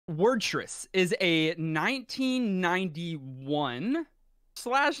Wordtris is a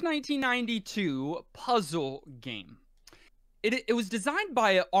 1991/1992 puzzle game. It was designed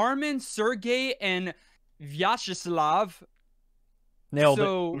by Armin, Sergey, and Vyacheslav. Nailed it.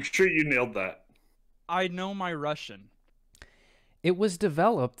 I'm sure you nailed that. I know my Russian. It was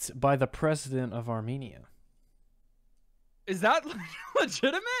developed by the President of Armenia. Is that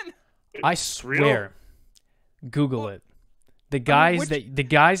legitimate? I swear. Google it. The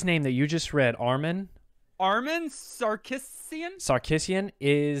guy's name that you just read, Armin Sarkisian? Sarkisian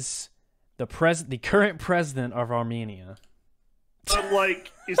is the current president of Armenia. But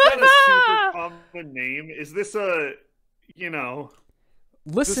like, is that a super common name? Is this a, Listen,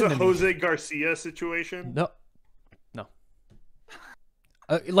 is this a Jose Garcia situation? No.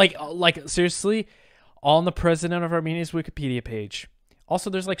 Like seriously, on the President of Armenia's Wikipedia page. Also,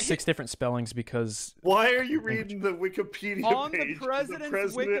 there's like 6 different spellings because. Why are you reading the Wikipedia On page? the President's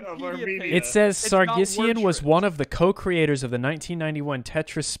President of Wikipedia Armenia. page. It says Sargsyan was Wordtris. one of the co-creators of the 1991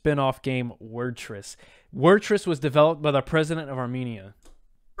 Tetris spin-off game Wordtris. Wordtris was developed by the President of Armenia.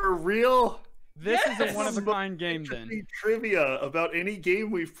 For real? This is a one-of-a-kind game, then. Trivia about any game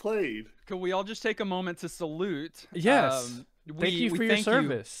we've played. Could we all just take a moment to salute? Yes. Thank you for your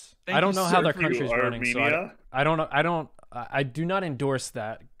service. I don't know how their country's running, so I don't know. I do not endorse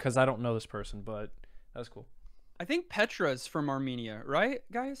that because I don't know this person, but that's cool. I think Petra's from Armenia, right,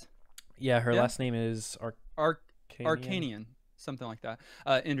 guys? Yeah, her last name is Arcanian, something like that.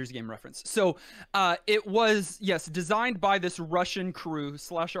 Ender's Game reference. So it was, yes, designed by this Russian crew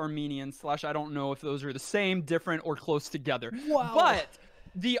 / Armenian / I don't know if those are the same, different, or close together. Wow. But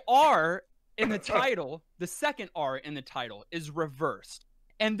the R in the title, the second R in the title, is reversed.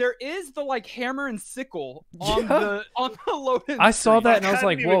 And there is the like hammer and sickle on the loading. I saw that and I was hadn't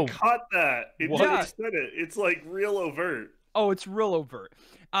like, even "Whoa!" Caught that? It just said it. It's like real overt. Oh, it's real overt.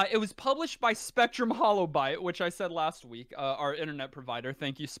 It was published by Spectrum Holobyte, which I said last week, our internet provider.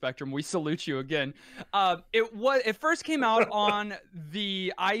 Thank you, Spectrum. We salute you again. It first came out on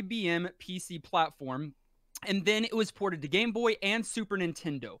the IBM PC platform. And then it was ported to Game Boy and Super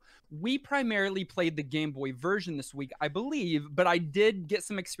Nintendo. We primarily played the Game Boy version this week, I believe, but I did get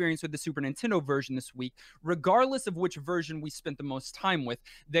some experience with the Super Nintendo version this week. Regardless of which version we spent the most time with,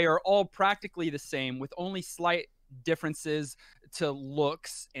 they are all practically the same with only slight differences to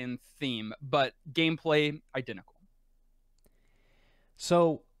looks and theme, but gameplay identical.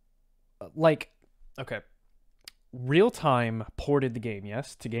 So, okay. Real Time ported the game,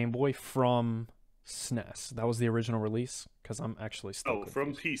 yes, to Game Boy from SNES. That was the original release because I'm actually still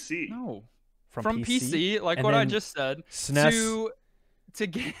from PC. No, from PC, like what I just said. SNES to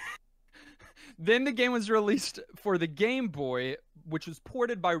game. Then the game was released for the Game Boy, which was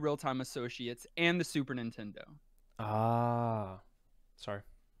ported by Real Time Associates and the Super Nintendo. Ah, sorry.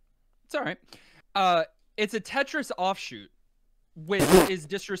 It's all right. It's a Tetris offshoot, which is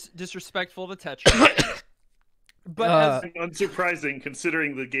disrespectful to Tetris. But unsurprising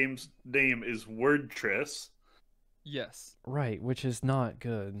considering the game's name is Wordtris. Yes. Right, which is not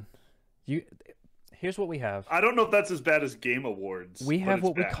good. Here's what we have. I don't know if that's as bad as Game Awards. We have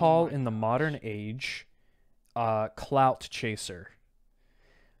what we call in the modern age clout chaser.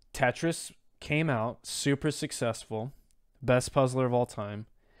 Tetris came out, super successful, best puzzler of all time.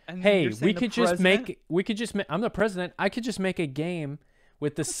 And hey, we could just make I'm the president. I could just make a game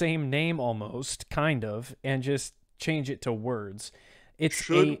with the same name almost, kind of, and just change it to words. It's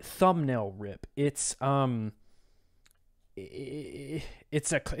a thumbnail rip. It's clickbait.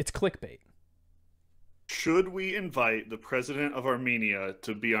 Should we invite the President of Armenia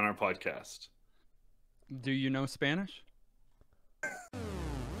to be on our podcast? Do you know Spanish?